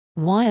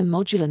Why a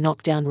modular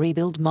knockdown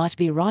rebuild might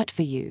be right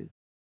for you.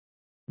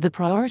 The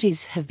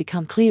priorities have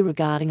become clear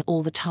regarding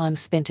all the time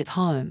spent at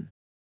home.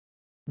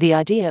 The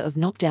idea of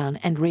knockdown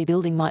and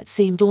rebuilding might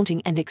seem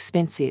daunting and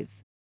expensive.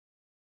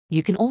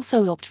 You can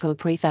also opt for a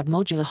prefab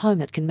modular home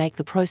that can make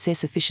the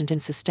process efficient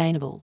and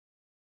sustainable.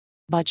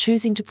 By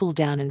choosing to pull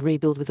down and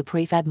rebuild with a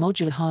prefab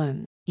modular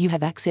home, you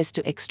have access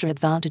to extra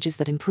advantages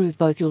that improve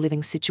both your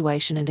living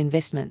situation and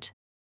investment.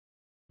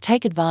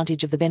 Take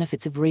advantage of the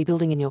benefits of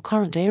rebuilding in your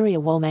current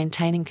area while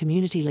maintaining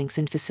community links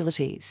and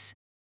facilities.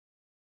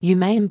 You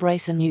may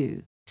embrace a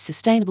new,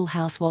 sustainable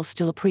house while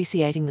still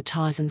appreciating the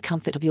ties and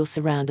comfort of your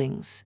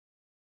surroundings.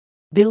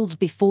 Build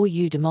before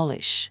you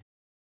demolish.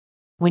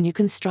 When you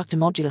construct a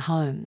modular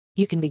home,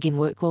 you can begin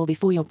work well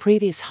before your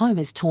previous home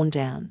is torn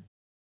down.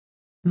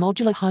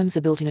 Modular homes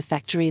are built in a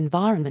factory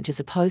environment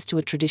as opposed to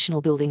a traditional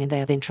building, and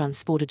they are then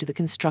transported to the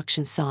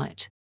construction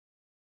site.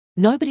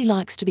 Nobody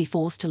likes to be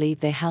forced to leave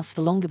their house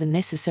for longer than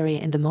necessary,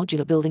 and the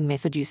modular building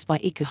method used by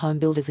eco-home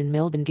builders in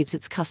Melbourne gives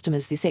its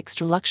customers this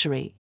extra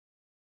luxury.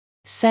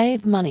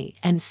 Save money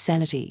and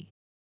sanity.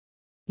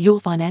 Your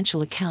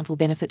financial account will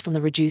benefit from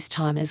the reduced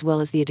time as well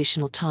as the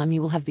additional time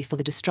you will have before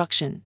the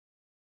destruction.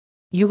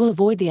 You will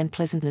avoid the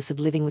unpleasantness of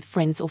living with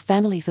friends or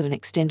family for an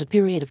extended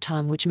period of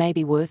time, which may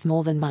be worth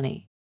more than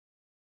money.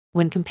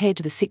 When compared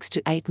to the 6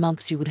 to 8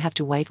 months you would have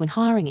to wait when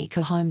hiring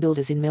eco-home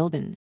builders in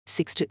Melbourne,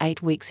 6 to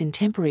 8 weeks in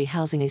temporary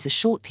housing is a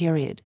short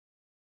period.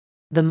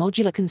 The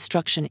modular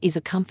construction is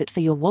a comfort for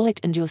your wallet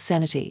and your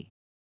sanity.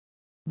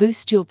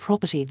 Boost your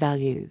property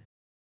value.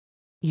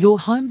 Your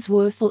home's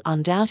worth will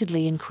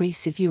undoubtedly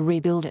increase if you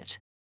rebuild it.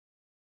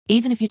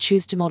 Even if you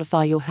choose to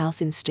modify your house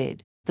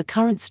instead, the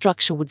current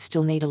structure would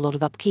still need a lot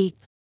of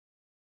upkeep.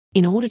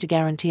 In order to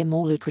guarantee a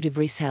more lucrative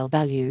resale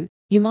value,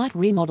 you might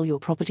remodel your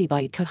property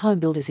by eco-home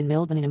builders in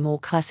Melbourne in a more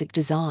classic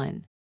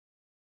design.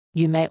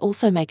 You may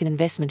also make an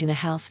investment in a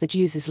house that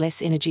uses less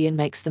energy and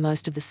makes the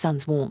most of the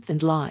sun's warmth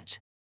and light.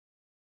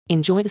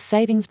 Enjoy the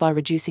savings by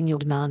reducing your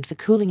demand for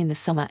cooling in the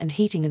summer and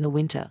heating in the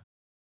winter.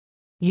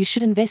 You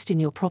should invest in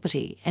your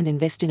property and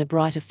invest in a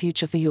brighter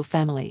future for your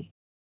family.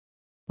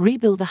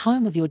 Rebuild the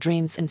home of your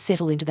dreams and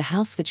settle into the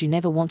house that you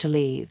never want to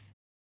leave.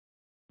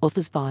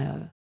 Author's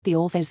bio. The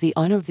author is the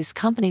owner of this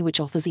company, which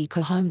offers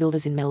eco-home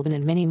builders in Melbourne,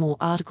 and many more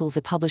articles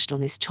are published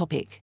on this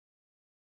topic.